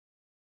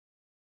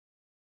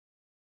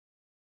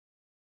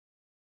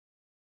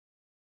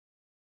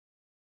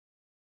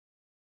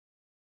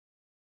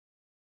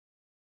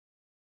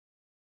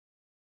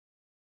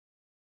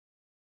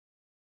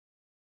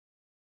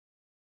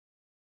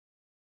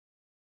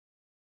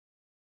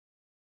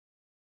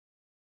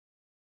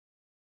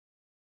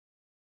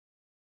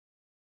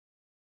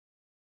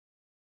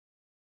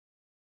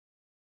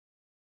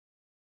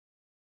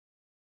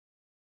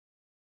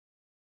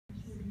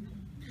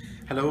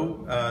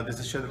Hello, this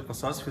is Shad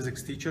Al-Qassas,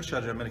 physics teacher,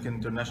 Sharjah American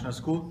International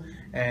School,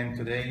 and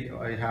today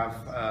I have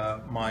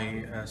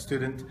my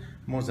student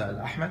Moza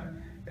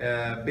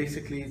Al-Ahmed.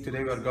 Basically,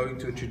 today we are going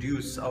to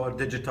introduce our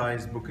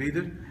digitized book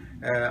reader.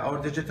 Our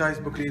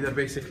digitized book reader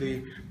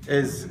basically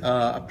is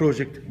a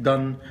project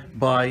done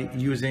by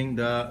using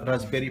the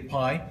Raspberry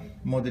Pi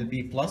Model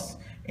B Plus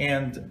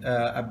and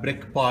a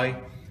brick Pi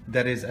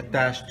that is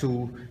attached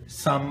to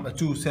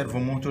two servo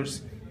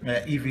motors,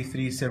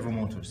 EV3 servo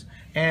motors,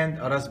 and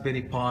a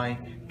Raspberry Pi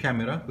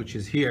camera, which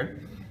is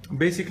here.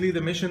 Basically, the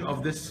mission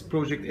of this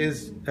project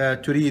is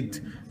to read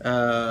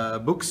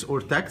books or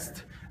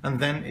text, and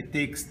then it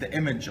takes the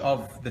image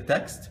of the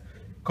text,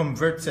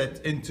 converts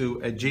it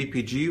into a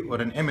JPG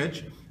or an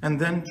image, and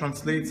then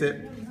translates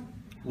it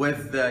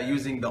with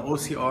using the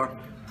OCR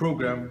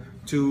program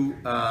to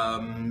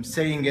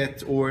saying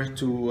it or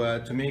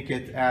to make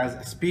it as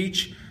a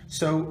speech.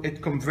 So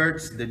it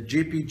converts the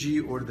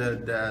JPG or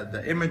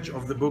the image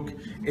of the book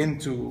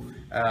into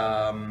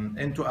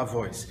a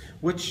voice,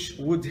 which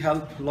would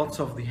help lots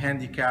of the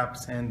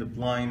handicaps and the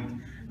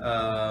blind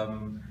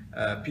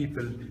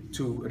people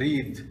to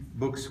read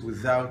books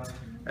without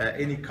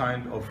any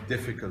kind of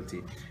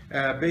difficulty.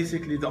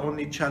 Basically, the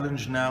only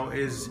challenge now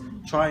is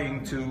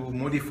trying to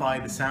modify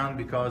the sound,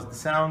 because the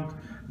sound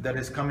that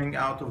is coming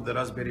out of the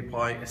Raspberry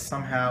Pi is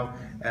somehow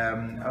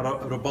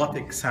a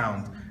robotic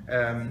sound.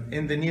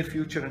 In the near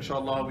future,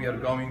 inshallah, we are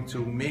going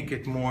to make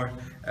it more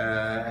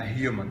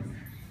human.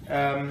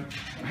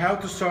 How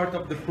to start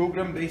up the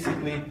program?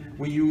 Basically,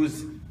 we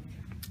use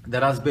the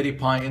Raspberry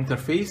Pi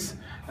interface,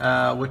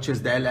 which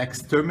is the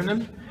LX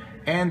terminal,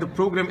 and the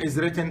program is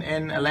written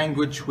in a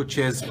language which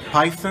is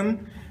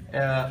Python.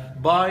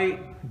 By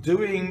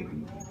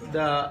doing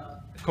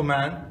the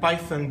command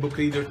python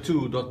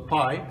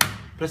bookreader2.py,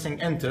 pressing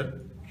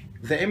enter,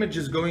 the image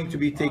is going to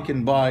be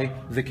taken by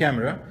the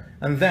camera,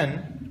 and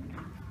then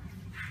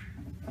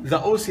the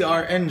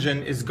OCR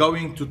engine is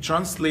going to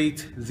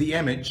translate the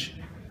image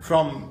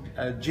from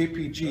a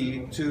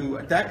JPG to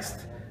a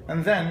text,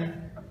 and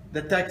then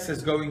the text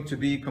is going to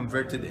be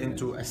converted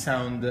into a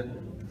sound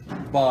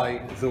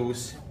by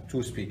those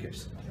two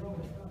speakers.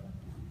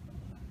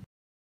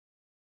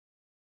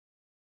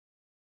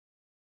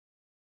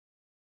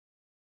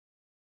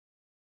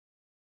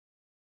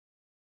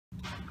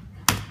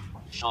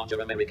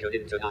 Sharjah American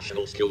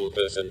International School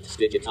Persons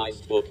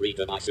Digitized Book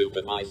Reader by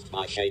Supervised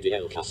by Shady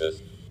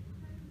Al-Qassas.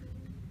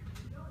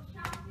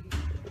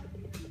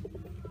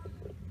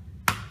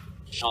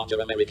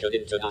 Sharjah American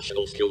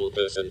International School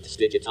Persons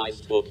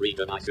Digitized Book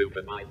Reader by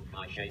Supervised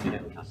by Shady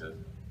Al-Qassas.